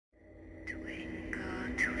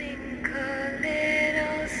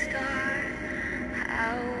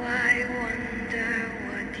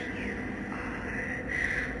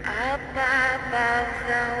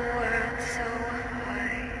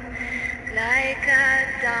like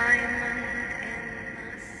a diamond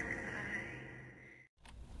in the sky.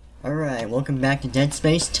 Alright, welcome back to Dead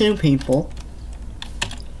Space 2, people.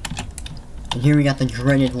 And here we got the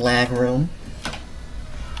dreaded lag room.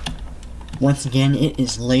 Once again, it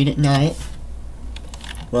is late at night.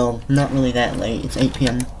 Well, not really that late, it's 8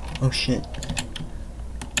 p.m. Oh shit.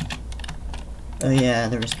 Oh yeah,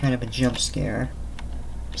 there was kind of a jump scare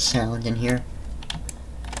sound in here.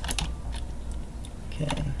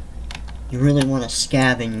 Okay. You really want to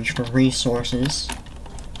scavenge for resources.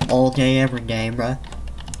 All day, every day, bruh.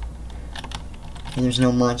 Okay, there's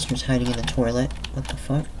no monsters hiding in the toilet. What the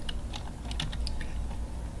fuck?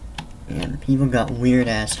 And people got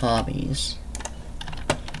weird-ass hobbies.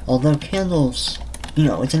 Although candles, you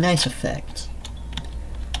know, it's a nice effect.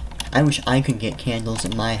 I wish I could get candles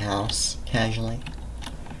at my house, casually.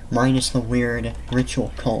 Minus the weird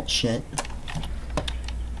ritual cult shit.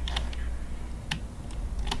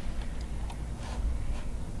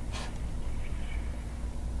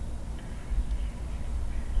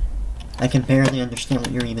 I can barely understand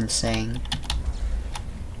what you're even saying.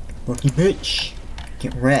 Bookie bitch!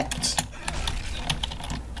 Get wrecked.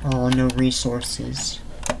 Oh, no resources.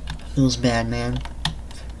 Feels bad, man.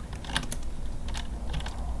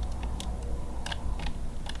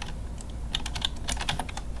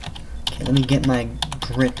 Okay, let me get my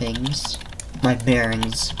grippings. My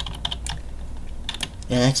bearings.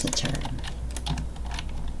 Yeah, that's the term.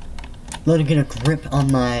 Let me get a grip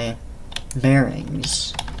on my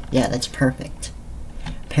bearings. Yeah, that's perfect.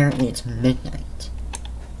 Apparently it's midnight.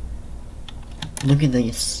 Look at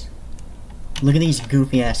these. Look at these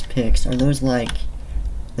goofy ass pics. Are those like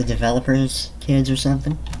the developers' kids or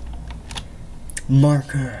something?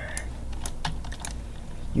 Marker.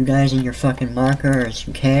 You guys and your fucking markers,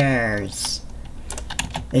 who cares?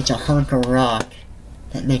 It's a hunk of rock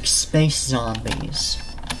that makes space zombies.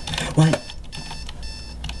 What?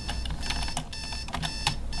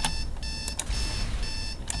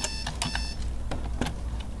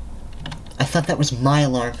 I thought that was my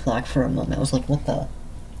alarm clock for a moment. I was like, what the?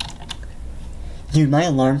 Dude, my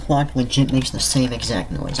alarm clock legit makes the same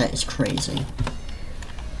exact noise. That is crazy.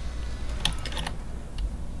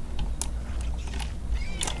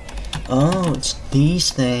 Oh, it's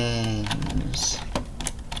these things.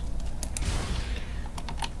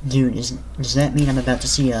 Dude, does that mean I'm about to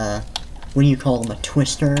see a... What do you call them? A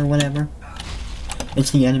twister or whatever?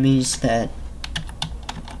 It's the enemies that...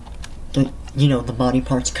 You know, the body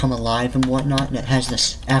parts come alive and whatnot, and it has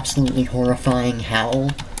this absolutely horrifying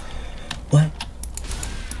howl. What?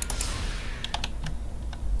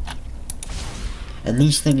 And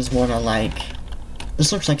these things wanna, like...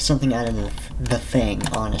 This looks like something out of the Thing,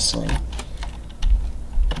 honestly.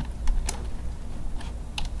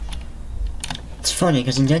 It's funny,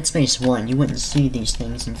 because in Dead Space 1, you wouldn't see these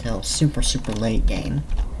things until super, super late game.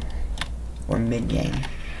 Or mid-game.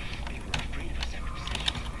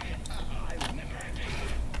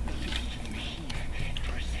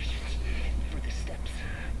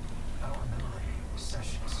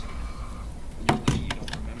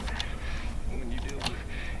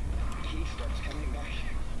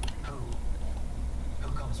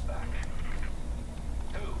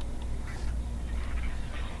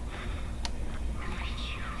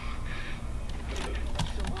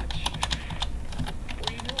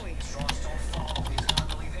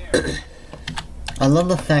 I love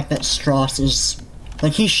the fact that Strauss is...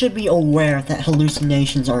 Like, he should be aware that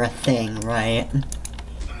hallucinations are a thing, right?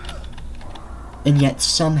 And yet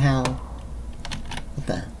somehow... What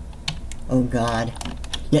the... Oh god.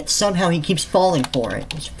 Yet somehow he keeps falling for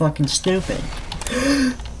it. It's fucking stupid.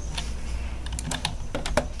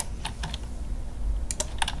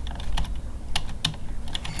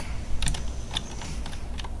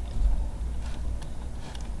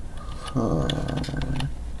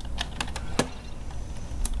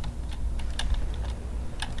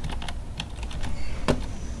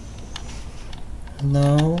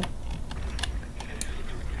 Hello?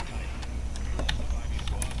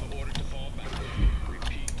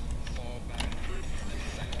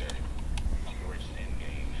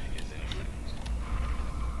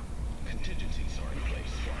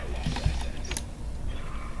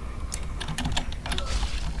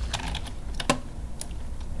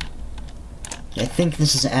 I think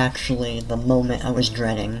this is actually the moment I was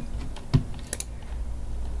dreading.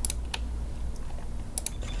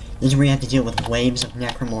 This is where you have to deal with waves of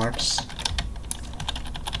necromorphs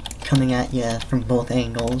coming at you from both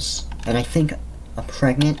angles, and I think a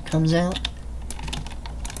pregnant comes out.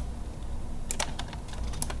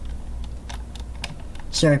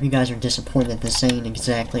 Sorry if you guys are disappointed this ain't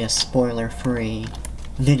exactly a spoiler-free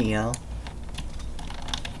video.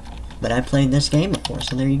 But I played this game before,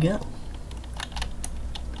 so there you go.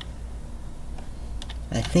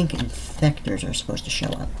 I think infectors are supposed to show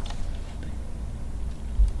up.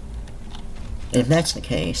 And if that's the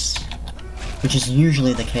case, which is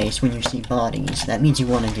usually the case when you see bodies, that means you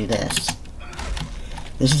want to do this.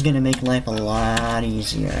 This is going to make life a lot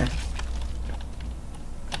easier.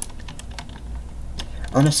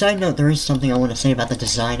 On a side note, there is something I want to say about the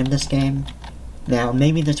design of this game. Now,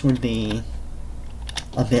 maybe this would be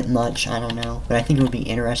a bit much, I don't know, but I think it would be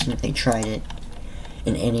interesting if they tried it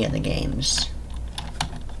in any of the games.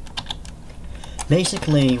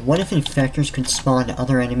 Basically, what if infectors could spawn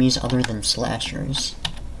other enemies other than slashers?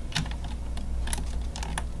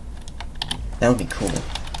 That would be cool.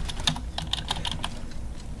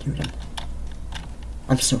 Dude,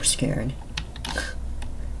 I'm so scared.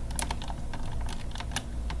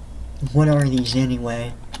 What are these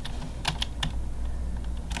anyway?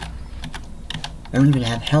 I don't even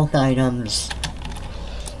have health items.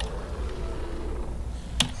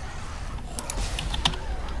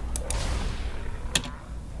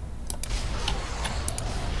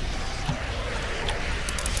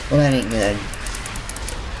 Well, that ain't good.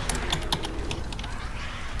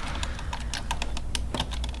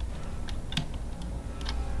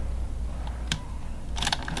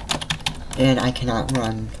 And I cannot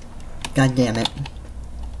run. God damn it.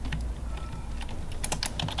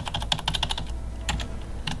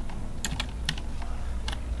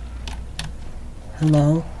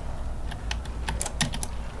 Hello?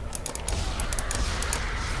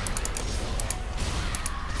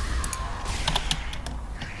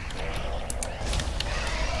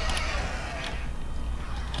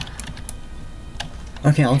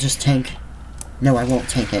 Okay, I'll just tank. No, I won't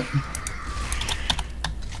take it.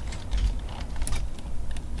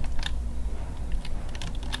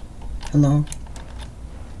 Hello?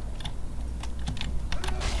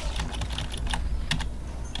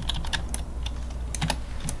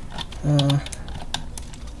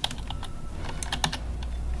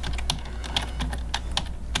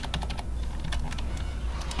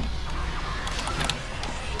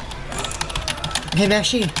 Okay,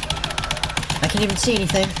 Mashi. I can't even see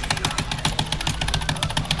anything.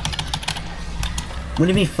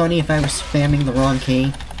 Wouldn't it be funny if I was spamming the wrong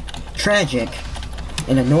key? Tragic.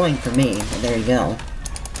 And annoying for me, but there you go.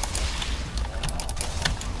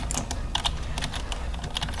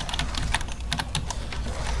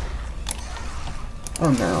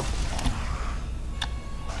 Oh no.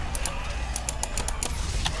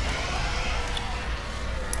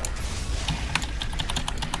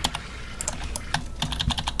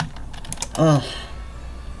 Ugh.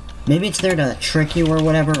 Maybe it's there to trick you or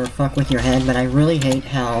whatever, or fuck with your head, but I really hate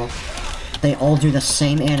how they all do the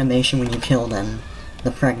same animation when you kill them. The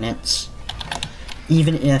pregnants.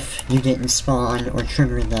 Even if you didn't spawn or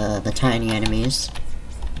trigger the tiny enemies.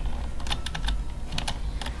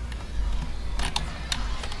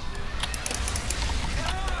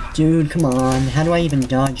 Dude, come on. How do I even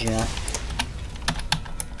dodge ya?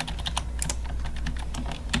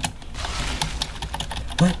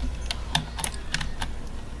 What?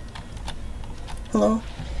 Hello?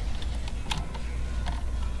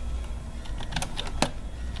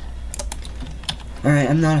 Alright,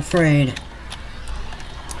 I'm not afraid.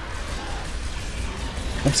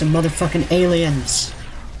 Of some motherfucking aliens.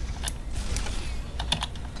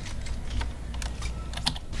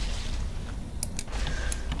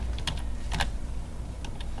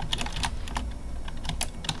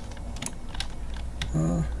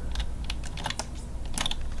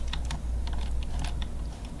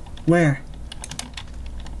 Where?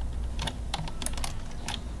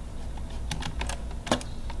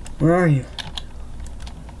 Where are you?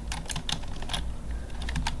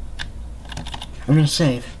 I'm gonna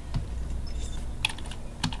save.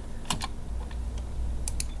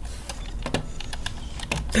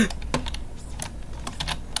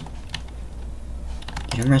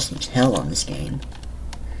 I'm resting as hell on this game.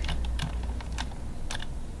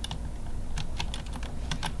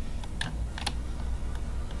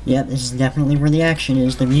 Yep, this is definitely where the action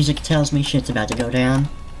is. The music tells me shit's about to go down.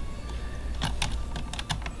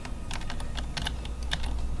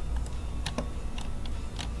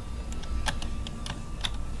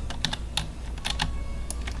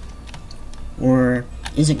 Or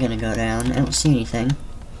is it gonna go down? I don't see anything.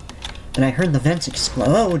 But I heard the vents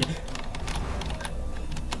explode!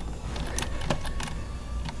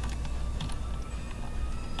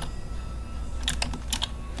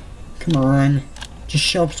 Come on. Just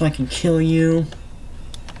show up so I can kill you.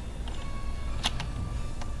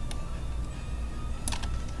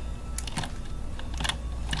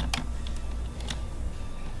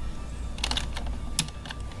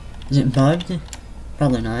 Is it bugged?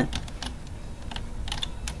 Probably not.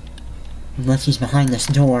 Unless he's behind this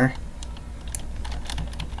door.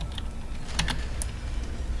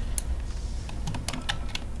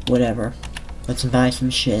 Whatever. Let's buy some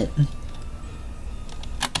shit. I'm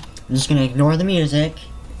just gonna ignore the music.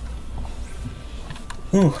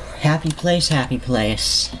 Ooh, happy place, happy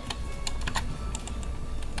place.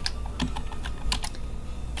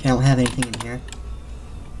 Okay, I don't have anything in here.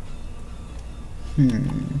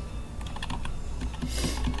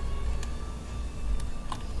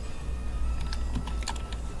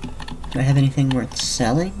 Do I have anything worth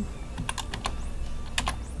selling?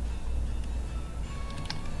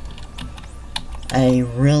 I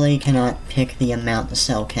really cannot pick the amount to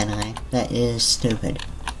sell, can I? That is stupid.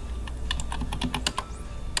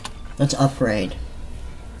 Let's upgrade.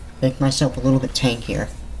 Make myself a little bit tankier.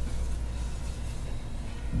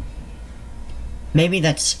 Maybe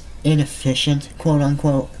that's inefficient, quote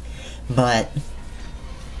unquote, but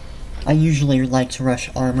I usually like to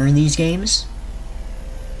rush armor in these games.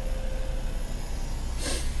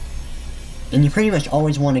 And you pretty much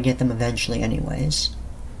always want to get them eventually anyways.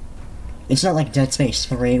 It's not like Dead Space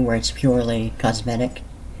 3 where it's purely cosmetic.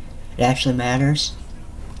 It actually matters.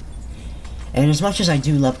 And as much as I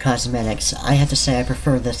do love cosmetics, I have to say I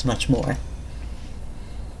prefer this much more.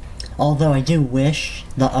 Although I do wish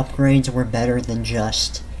the upgrades were better than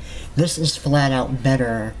just... This is flat out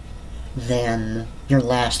better than your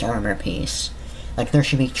last armor piece. Like, there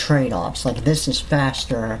should be trade-offs. Like, this is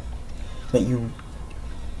faster, but you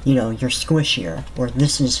know, you're squishier. Or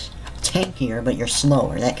this is tankier, but you're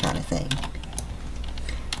slower. That kind of thing.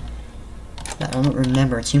 I don't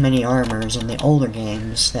remember too many armors in the older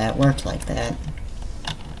games that worked like that.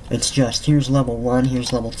 It's just, here's level 1,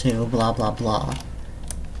 here's level 2, blah blah blah.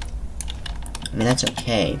 I mean, that's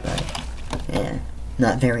okay, but,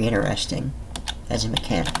 not very interesting as a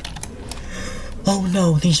mechanic. Oh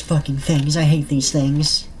no, these fucking things, I hate these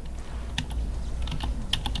things.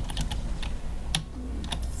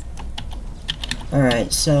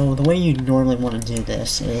 Alright, so the way you normally want to do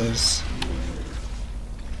this is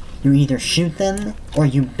you either shoot them or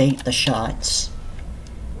you bait the shots.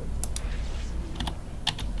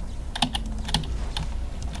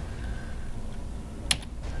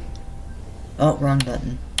 Oh, wrong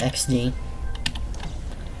button. XD.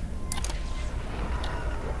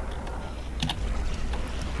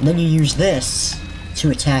 And then you use this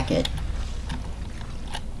to attack it.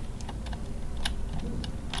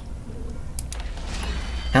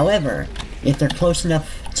 However, if they're close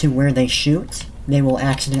enough to where they shoot, they will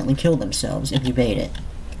accidentally kill themselves if you bait it.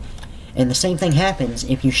 And the same thing happens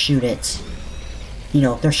if you shoot it. You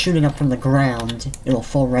know, if they're shooting up from the ground, it'll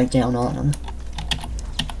fall right down on them.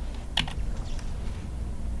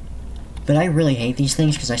 But I really hate these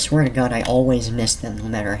things because I swear to God I always miss them no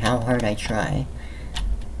matter how hard I try.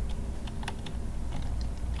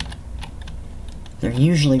 They're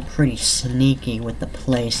usually pretty sneaky with the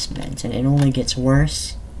placement, and it only gets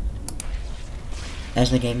worse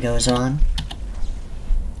as the game goes on.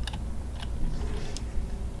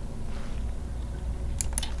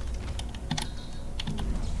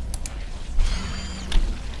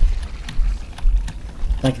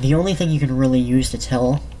 Like, the only thing you can really use to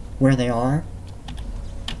tell where they are,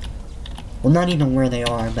 well, not even where they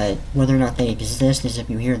are, but whether or not they exist, is if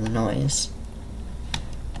you hear the noise.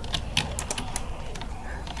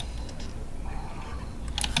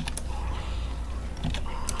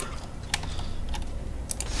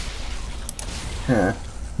 Huh.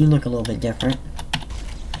 You look a little bit different.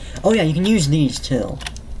 Oh yeah, you can use these too.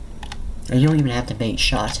 And you don't even have to bait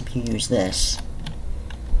shots if you use this.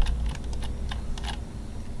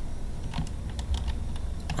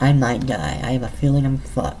 I might die. I have a feeling I'm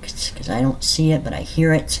fucked, because I don't see it, but I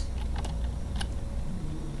hear it.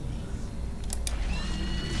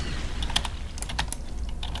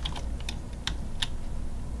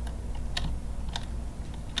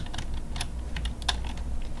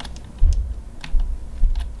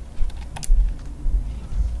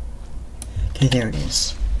 Okay, there it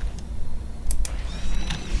is.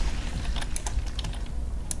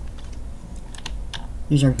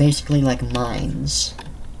 These are basically like mines.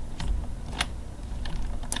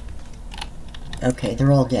 Okay,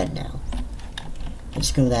 they're all dead now.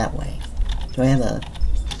 Let's go that way. Do I have a...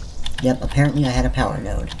 Yep, apparently I had a power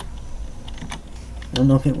node. I don't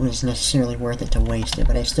know if it was necessarily worth it to waste it,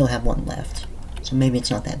 but I still have one left. So maybe it's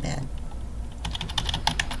not that bad.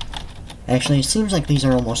 Actually, it seems like these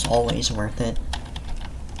are almost always worth it.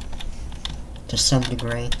 To some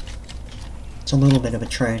degree. It's a little bit of a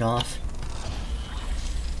trade-off.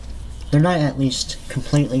 They're not at least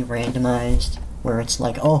completely randomized, where it's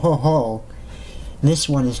like, oh ho ho, This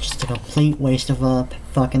one is just a complete waste of a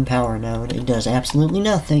fucking power node. It does absolutely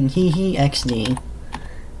nothing. Hee hee XD.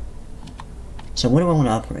 So what do I want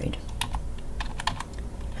to upgrade?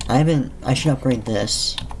 I should upgrade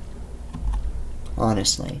this.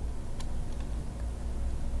 Honestly.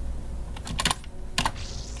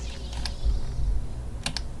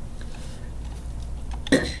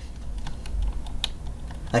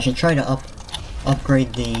 I should try to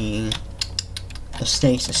upgrade the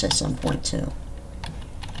stasis at some point too.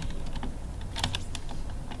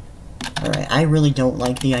 Alright, I really don't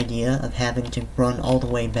like the idea of having to run all the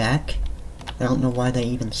way back. I don't know why they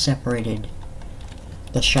even separated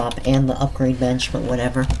the shop and the upgrade bench, but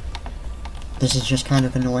whatever. This is just kind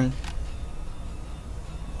of annoying.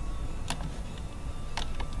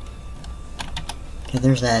 Okay,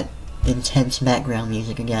 there's that intense background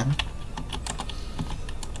music again.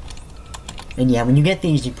 And yeah, when you get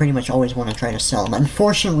these, you pretty much always want to try to sell them.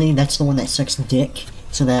 Unfortunately, that's the one that sucks dick,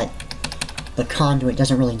 so that the conduit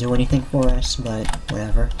doesn't really do anything for us, but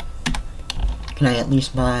whatever. Can I at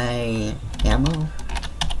least buy ammo?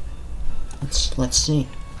 Let's see.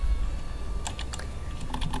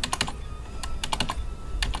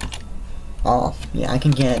 Oh, yeah, I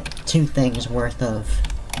can get 2 things worth of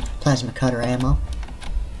plasma cutter ammo.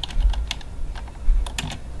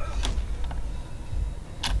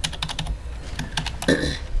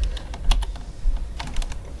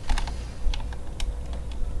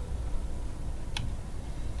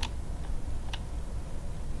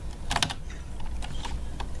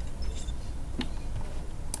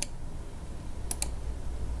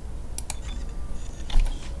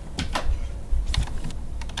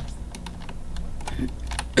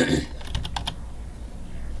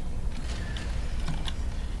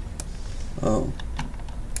 Oh.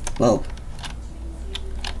 Whoa.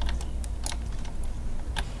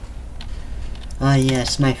 Ah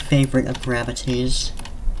yes, my favorite of gravities.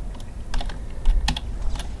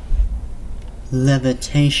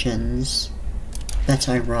 Levitations. That's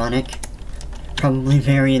ironic. Probably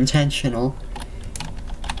very intentional.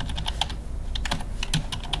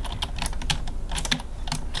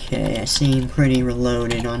 Okay, I seem pretty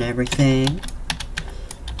reloaded on everything.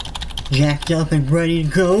 Jacked up and ready to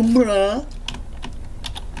go, bruh.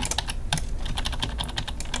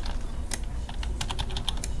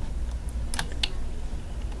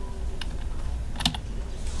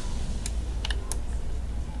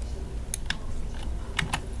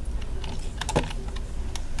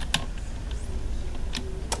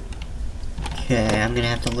 Okay, I'm gonna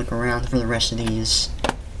have to look around for the rest of these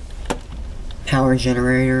power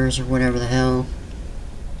generators or whatever the hell.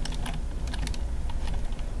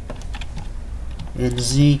 And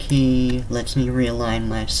Z key lets me realign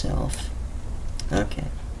myself. Okay.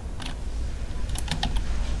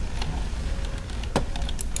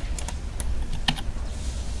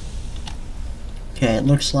 Okay, it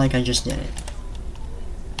looks like I just did it.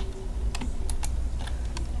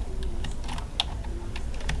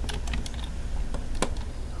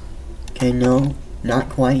 Okay, no, not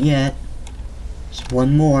quite yet. Just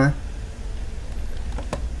one more.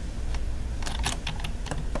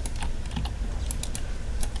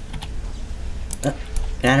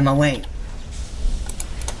 Get out of my way.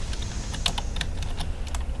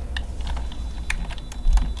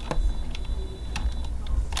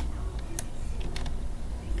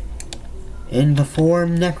 In before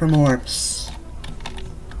necromorphs.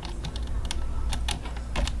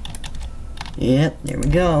 Yep, there we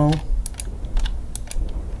go.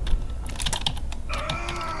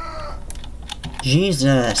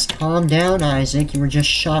 Jesus, calm down, Isaac. You were just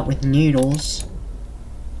shot with needles.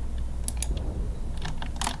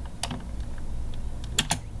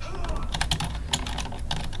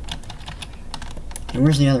 And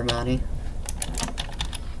where's the other body?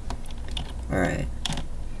 Alright.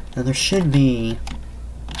 Now there should be...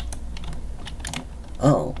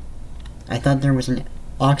 Oh. I thought there was an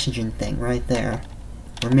oxygen thing right there.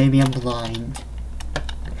 Or maybe I'm blind.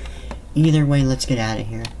 Either way, let's get out of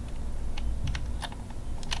here.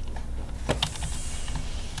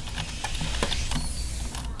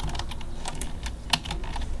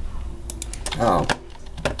 Oh.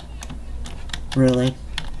 Really?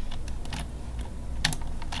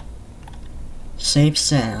 Safe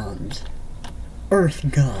sound.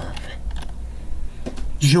 EarthGov.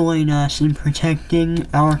 Join us in protecting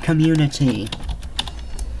our community.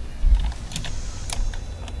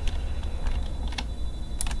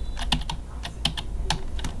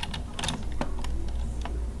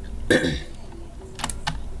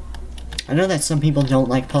 I know that some people don't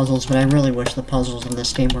like puzzles, but I really wish the puzzles in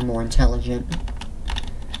this game were more intelligent.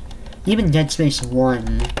 Even Dead Space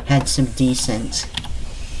 1 had some decent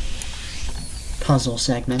puzzle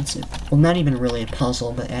segments. Well, not even really a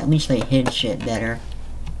puzzle, but at least they hid shit better.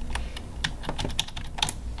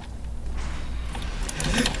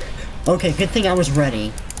 Okay, good thing I was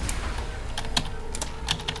ready.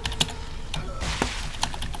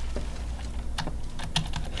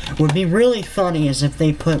 Would be really funny is if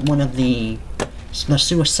they put one of the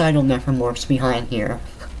suicidal necromorphs behind here.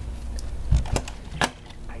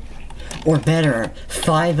 Or better,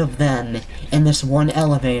 5 of them in this one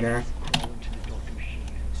elevator.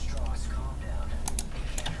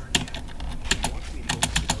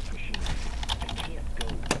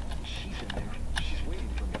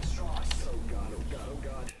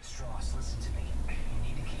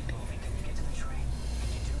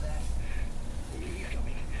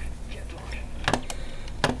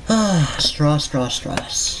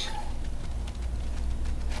 Straws.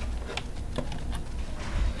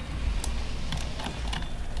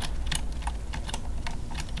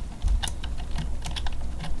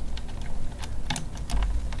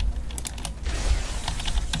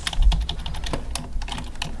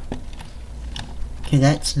 Okay,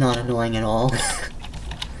 that's not annoying at all.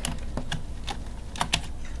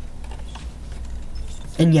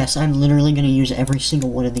 And yes, I'm literally gonna use every single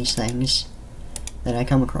one of these things that I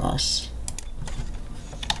come across.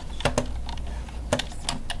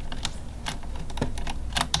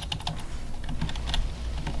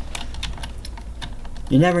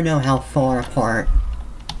 You never know how far apart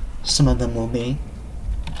some of them will be.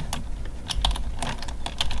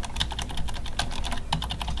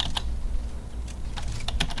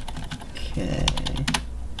 Okay.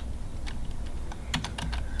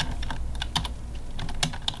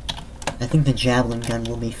 I think the javelin gun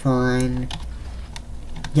will be fine.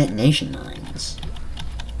 Detonation mines.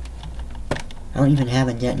 I don't even have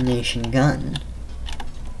a detonation gun.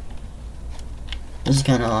 This is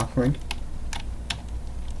kind of awkward.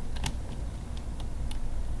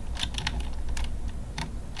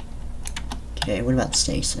 Okay, what about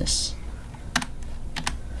stasis?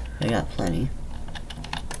 I got plenty.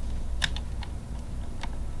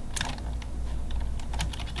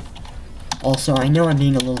 Also, I know I'm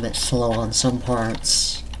being a little bit slow on some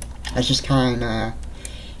parts. That's just kinda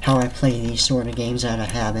how I play these sort of games out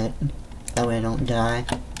of habit. That way I don't die.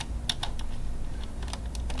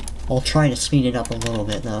 I'll try to speed it up a little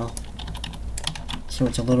bit though, so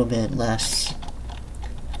it's a little bit less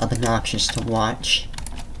obnoxious to watch.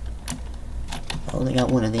 Oh, they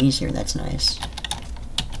got one of these here, that's nice.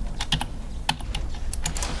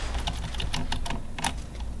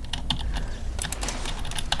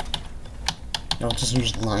 I'll just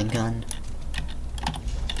use the line gun.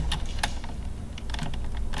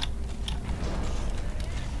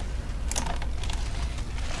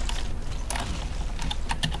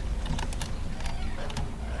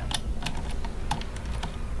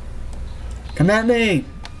 Come at me!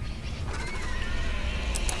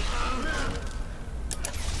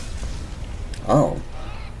 Oh.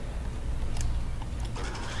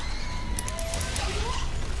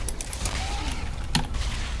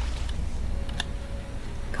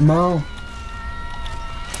 Come on.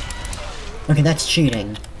 Okay, that's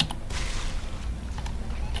cheating.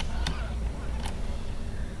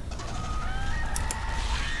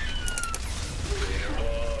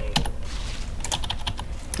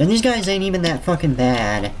 And these guys ain't even that fucking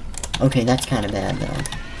bad. Okay, that's kind of bad though.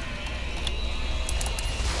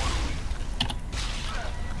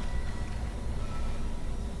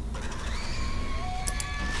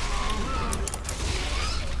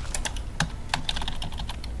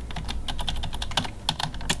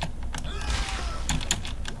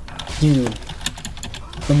 Dude,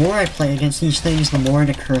 the more I play against these things, the more it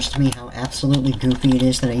occurs to me how absolutely goofy it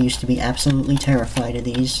is that I used to be absolutely terrified of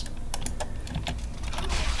these.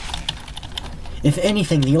 If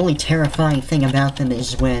anything, the only terrifying thing about them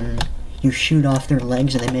is when you shoot off their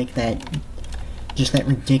legs and they make that, just that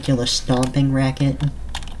ridiculous stomping racket.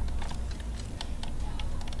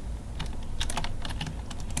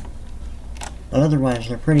 But otherwise,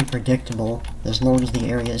 they're pretty predictable, as long as the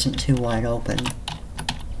area isn't too wide open.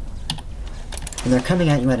 When they're coming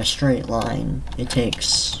at you at a straight line, it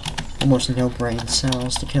takes almost no brain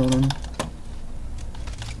cells to kill them.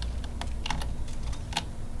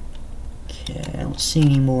 Okay, I don't see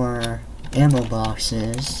any more ammo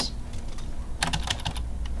boxes.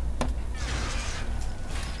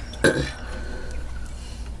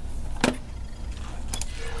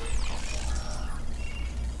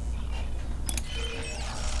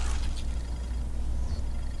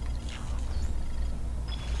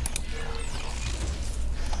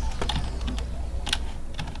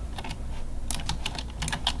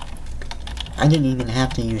 I didn't even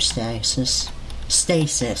have to use stasis.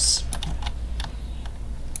 Stasis!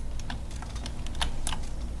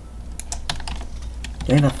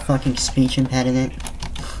 Do I have a fucking speech impediment?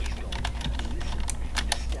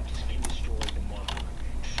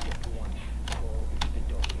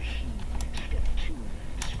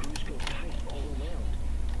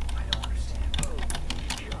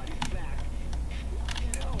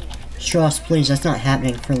 Strauss, please, that's not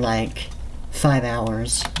happening for like 5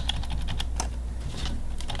 hours.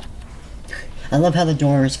 I love how the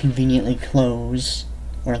doors conveniently close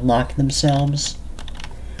or lock themselves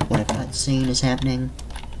when a cutscene is happening.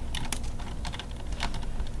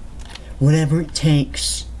 Whatever it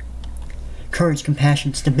takes. Courage,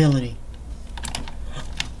 compassion, stability.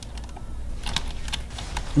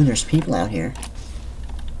 Ooh, there's people out here.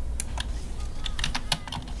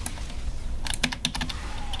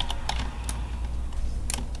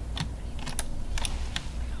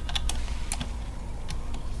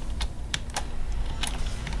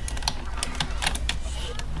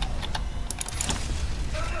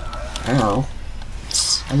 Ow.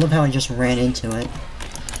 I love how I just ran into it.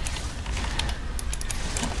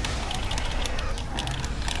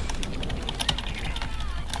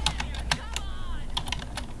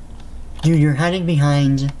 Dude, you're hiding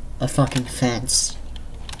behind a fucking fence.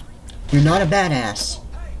 You're not a badass.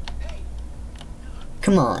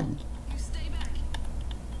 Come on. You stay back.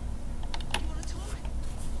 You wanna talk?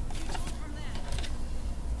 You talk from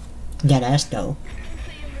there. Deadass though.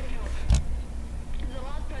 Say a little help. The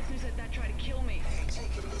last person who said that tried to kill me.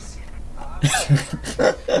 Take it easy.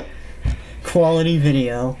 Quality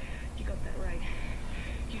video. You got that right.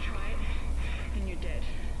 You try it, and you're dead.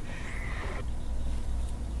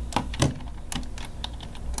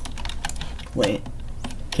 Wait.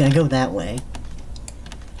 Can I go that way?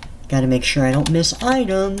 Gotta make sure I don't miss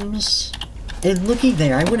items. And looky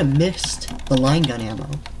there, I would have missed the line gun ammo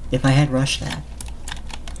if I had rushed that.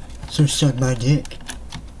 So suck my dick.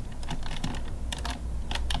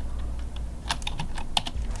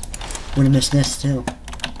 Would have missed this too.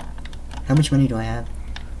 How much money do I have?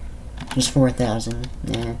 Just 4,000.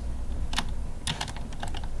 Nah.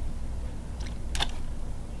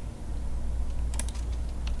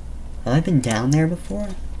 Have I been down there before?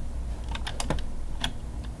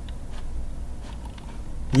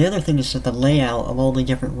 The other thing is that the layout of all the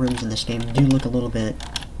different rooms in this game do look a little bit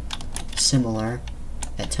similar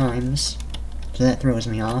at times, so that throws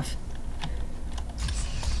me off.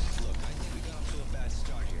 Look, I think we got off to a bad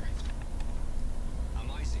start here. I'm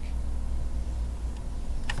Isaac.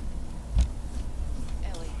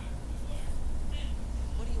 Ellie.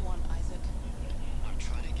 What do you want, Isaac? I'm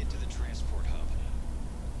trying to get to the transport hub.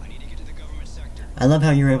 I need to get to the government sector. I love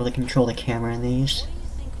how you're able to control the camera in these. What do you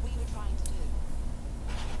think we were trying to do?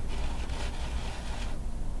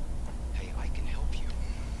 Hey, I can help you.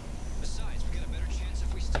 Besides, we got a better chance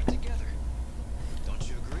if we stick together. Don't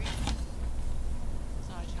you agree? It's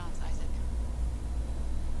not a chance, Isaac.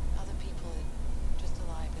 Other people are just a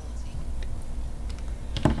liability.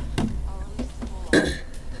 I'll release the door lock.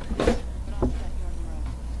 But after that, you're on your own.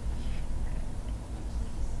 And please,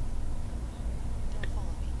 don't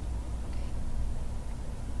follow me, okay?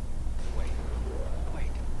 Wait.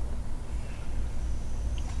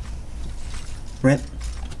 Rip.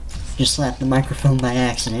 Just slapped the microphone by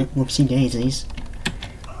accident. Whoopsie daisies.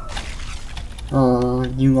 Aw,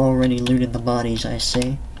 you already looted the bodies, I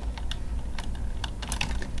see.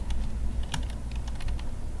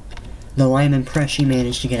 Though I am impressed she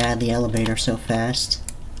managed to get out of the elevator so fast.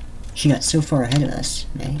 She got so far ahead of us,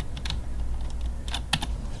 eh?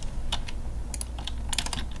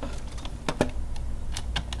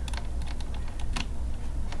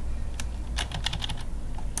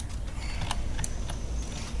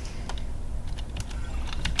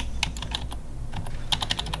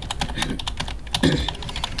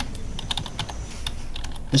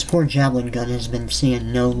 This poor javelin gun has been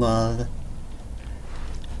seeing no love.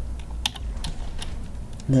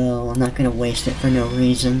 No, I'm not gonna waste it for no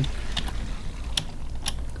reason.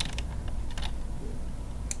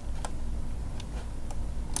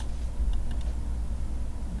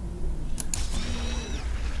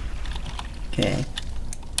 Okay.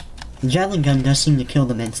 The javelin gun does seem to kill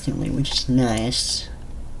them instantly, which is nice.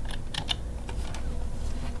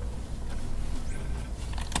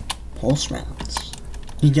 Pulse rounds.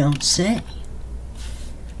 You don't say.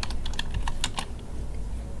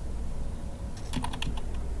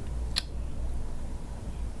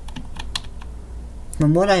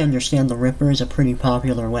 From what I understand, the Ripper is a pretty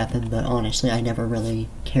popular weapon, but honestly, I never really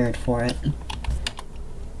cared for it.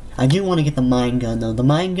 I do want to get the mine gun, though. The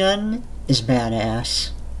mine gun is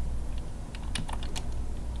badass.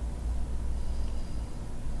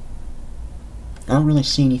 I don't really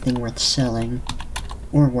see anything worth selling,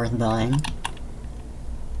 or worth buying.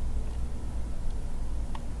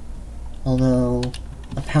 Although,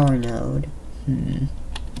 a power node.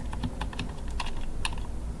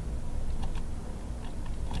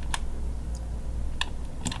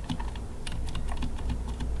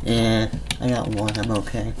 Yeah, I got one, I'm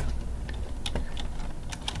okay.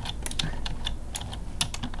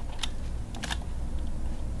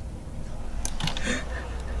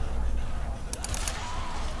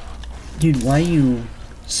 Dude, why do you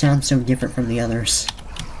sound so different from the others?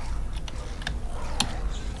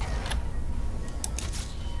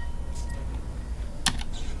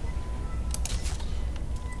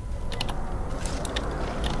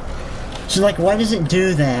 So, like, why does it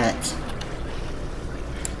do that?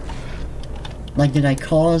 Like, did I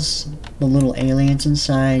cause the little aliens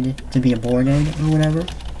inside to be aborted or whatever?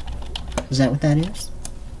 Is that what that is?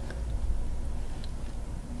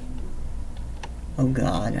 Oh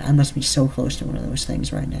god, I must be so close to one of those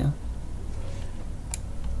things right now.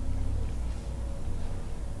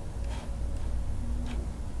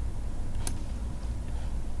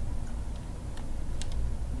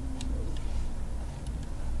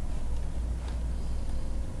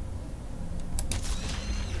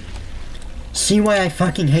 See why I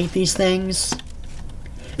fucking hate these things?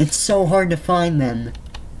 It's so hard to find them.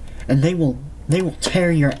 And they will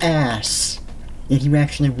tear your ass if you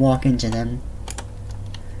actually walk into them.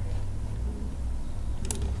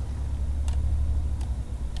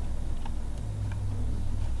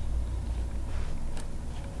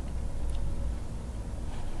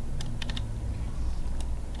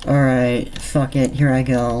 Alright, fuck it, here I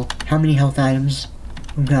go. How many health items?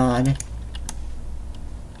 Oh god.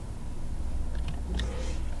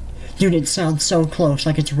 Dude, it sounds so close,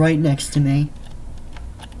 like it's right next to me.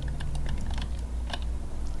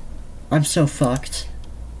 I'm so fucked.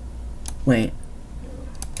 Wait.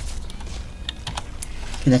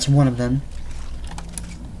 Okay, that's one of them.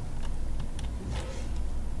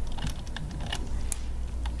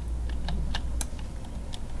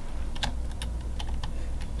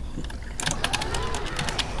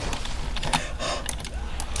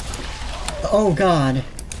 Oh god.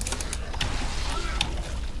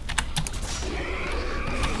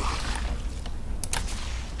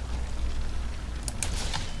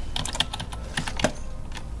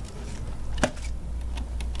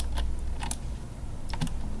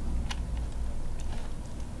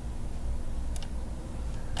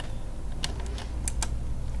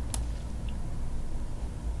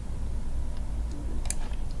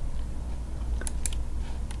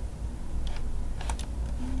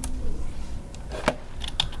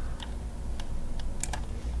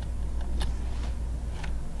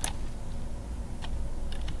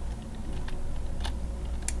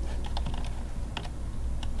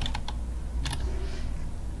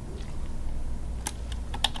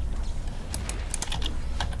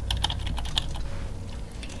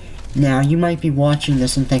 Now, you might be watching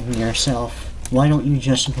this and thinking to yourself, why don't you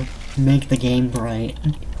just make the game bright?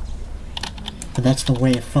 But that's the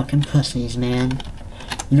way of fucking pussies, man.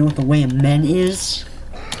 You know what the way of men is?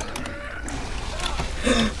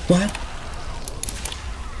 What?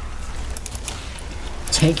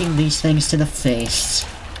 Taking these things to the face.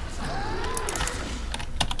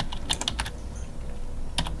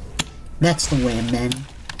 That's the way of men.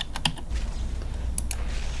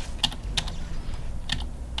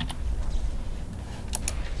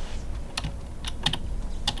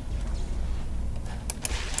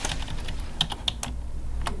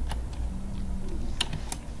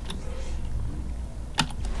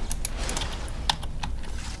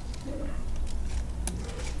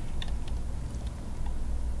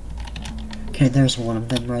 Okay, there's one of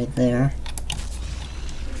them right there.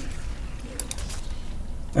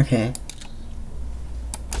 Okay.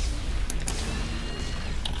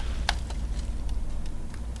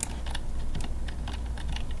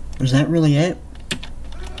 Was that really it?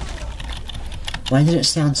 Why did it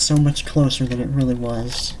sound so much closer than it really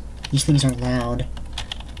was? These things are loud.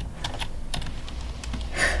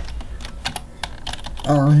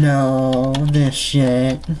 Oh no, this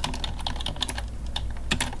shit.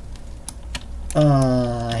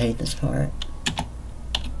 I hate this part.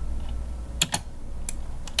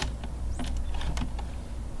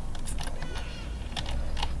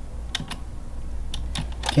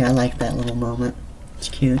 Okay, I like that little moment. It's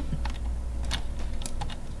cute.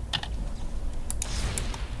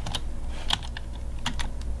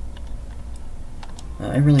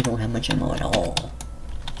 I really don't have much ammo at all.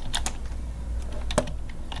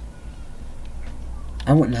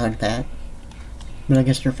 I wouldn't hug that. But I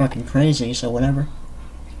guess you're fucking crazy, so whatever.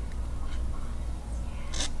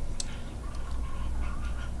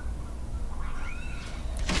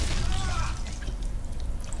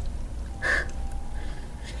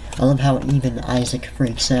 I love how even Isaac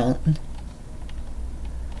freaks out.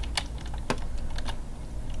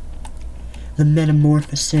 The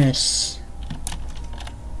metamorphosis.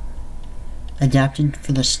 Adapted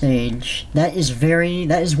for the stage. That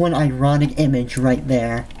is one ironic image right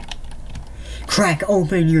there. Crack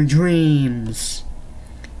open your dreams.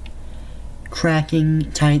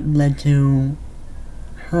 Cracking tight led to...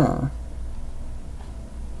 Huh.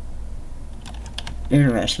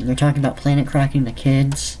 Interesting. They're talking about planet cracking the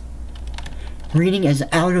kids. Reading is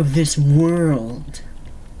out of this world.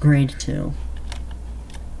 Grade 2.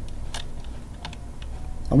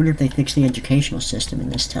 I wonder if they fixed the educational system in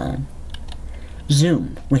this time.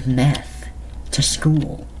 Zoom with math to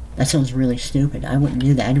school. That sounds really stupid. I wouldn't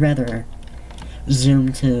do that. I'd rather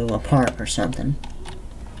zoom to a park or something.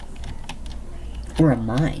 Or a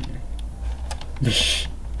mine.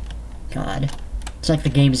 God. It's like the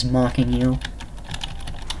game is mocking you.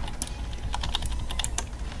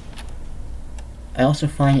 I also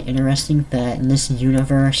find it interesting that in this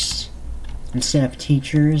universe, instead of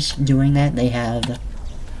teachers doing that, they have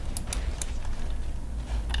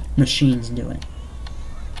machines do it.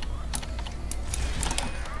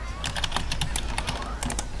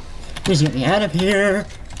 Please get me out of here!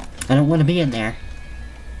 I don't want to be in there.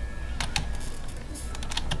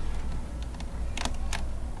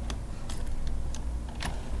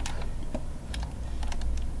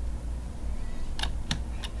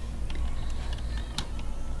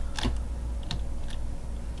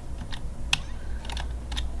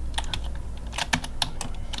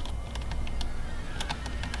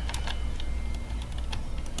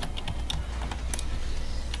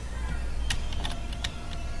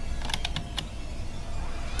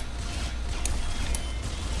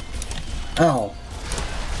 Oh.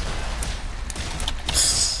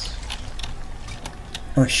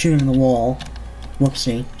 I was shooting the wall.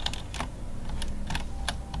 Whoopsie.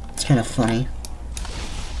 It's kind of funny.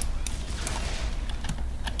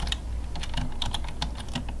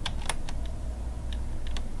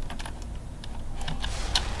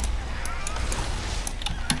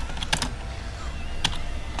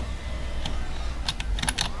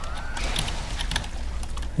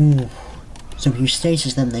 Ooh. So if you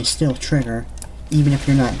stasis them, they still trigger, even if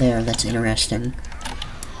you're not there. That's interesting.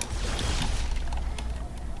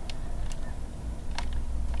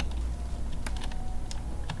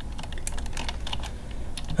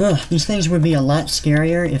 Ugh, these things would be a lot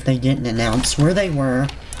scarier if they didn't announce where they were.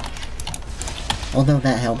 Although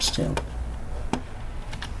that helps too.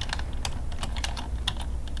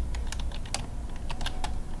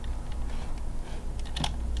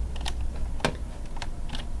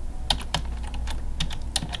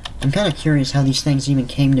 I'm kind of curious how these things even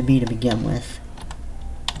came to be to begin with.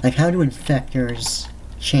 Like, how do infectors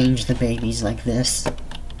change the babies like this?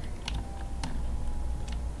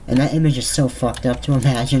 And that image is so fucked up to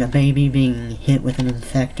imagine a baby being hit with an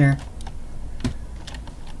infector.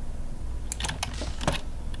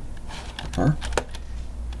 Huh?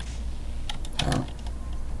 Oh.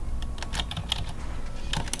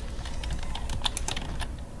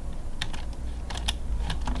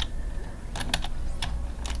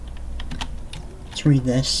 Let's read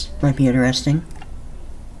this. Might be interesting.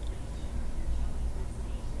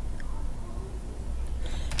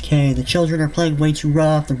 Okay, the children are playing way too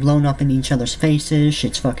rough. They're blown up in each other's faces.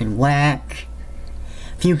 Shit's fucking whack.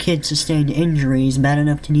 Few kids sustained injuries, bad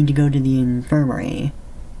enough to need to go to the infirmary.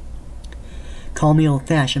 Call me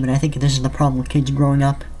old-fashioned, but I think this is the problem with kids growing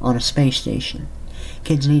up on a space station.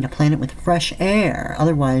 Kids need a planet with fresh air,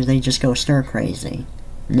 otherwise they just go stir-crazy.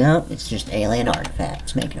 Nope, it's just alien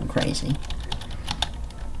artifacts making them crazy.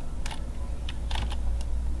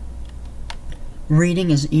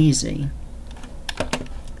 Reading is easy.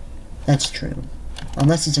 That's true.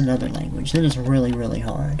 Unless it's another language, then it's really, really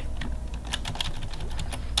hard.